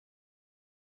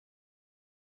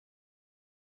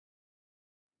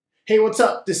Hey, what's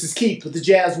up? This is Keith with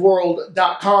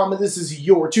thejazzworld.com, and this is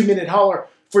your 2-minute holler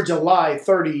for July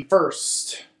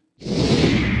 31st.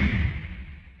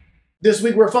 This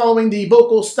week we're following the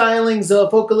vocal stylings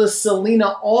of vocalist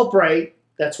Selina Albright.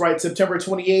 That's right, September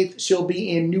 28th, she'll be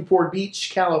in Newport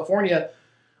Beach, California.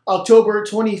 October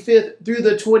 25th through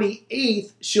the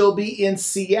 28th, she'll be in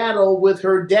Seattle with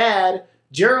her dad,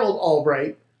 Gerald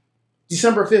Albright.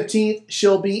 December 15th,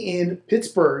 she'll be in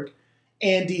Pittsburgh.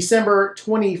 And December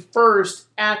 21st,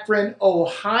 Akron,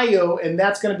 Ohio, and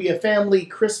that's going to be a family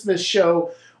Christmas show,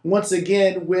 once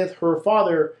again with her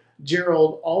father,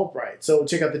 Gerald Albright. So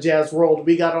check out the Jazz World.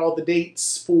 We got all the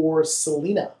dates for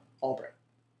Selina Albright.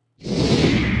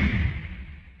 The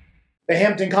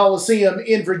Hampton Coliseum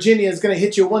in Virginia is going to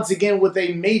hit you once again with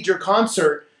a major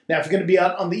concert. Now, if you're going to be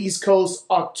out on the East Coast,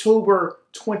 October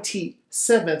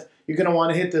 27th, you're going to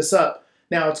want to hit this up.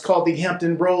 Now, it's called the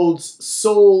Hampton Roads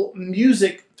Soul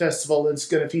Music Festival. It's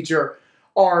going to feature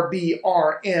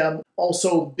RBRM,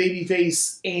 also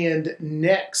Babyface, and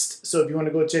Next. So if you want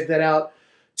to go check that out,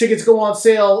 tickets go on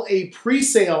sale, a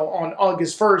pre-sale on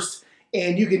August 1st,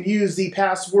 and you can use the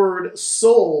password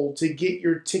SOUL to get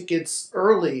your tickets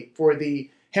early for the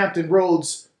Hampton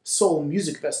Roads Soul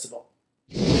Music Festival.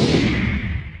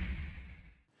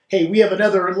 Hey, we have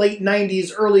another late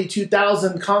 90s, early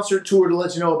 2000 concert tour to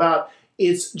let you know about.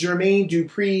 It's Jermaine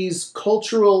Dupri's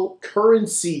Cultural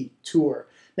Currency Tour.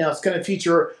 Now, it's going to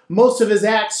feature most of his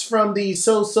acts from the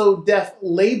So So Def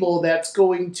label. That's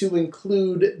going to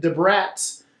include Da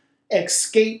Brat,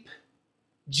 Escape,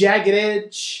 Jagged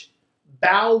Edge,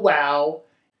 Bow Wow,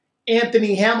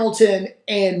 Anthony Hamilton,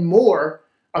 and more.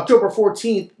 October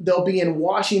 14th, they'll be in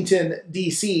Washington,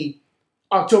 D.C.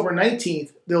 October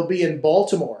 19th, they'll be in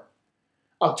Baltimore.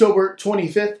 October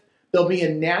 25th, they'll be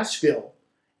in Nashville.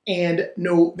 And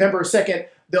November 2nd,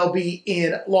 they'll be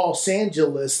in Los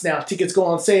Angeles. Now, tickets go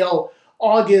on sale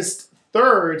August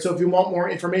 3rd. So if you want more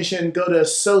information, go to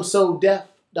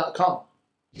sosodef.com.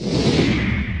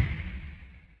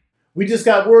 We just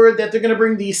got word that they're going to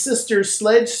bring the Sister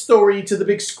Sledge story to the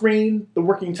big screen. The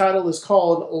working title is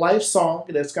called Life Song,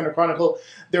 and it's going to chronicle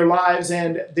their lives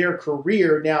and their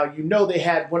career. Now, you know they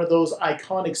had one of those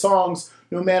iconic songs,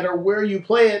 no matter where you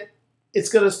play it, it's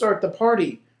going to start the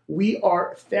party. We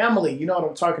Are Family. You know what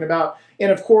I'm talking about. And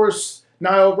of course,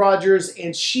 Nile Rodgers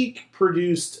and Chic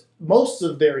produced most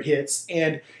of their hits.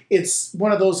 And it's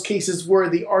one of those cases where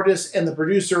the artist and the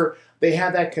producer, they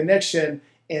had that connection,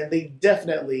 and they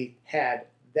definitely had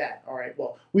that. All right,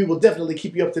 well, we will definitely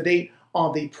keep you up to date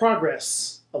on the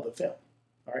progress of the film.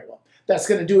 All right, well, that's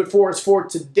going to do it for us for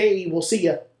today. We'll see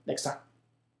you next time.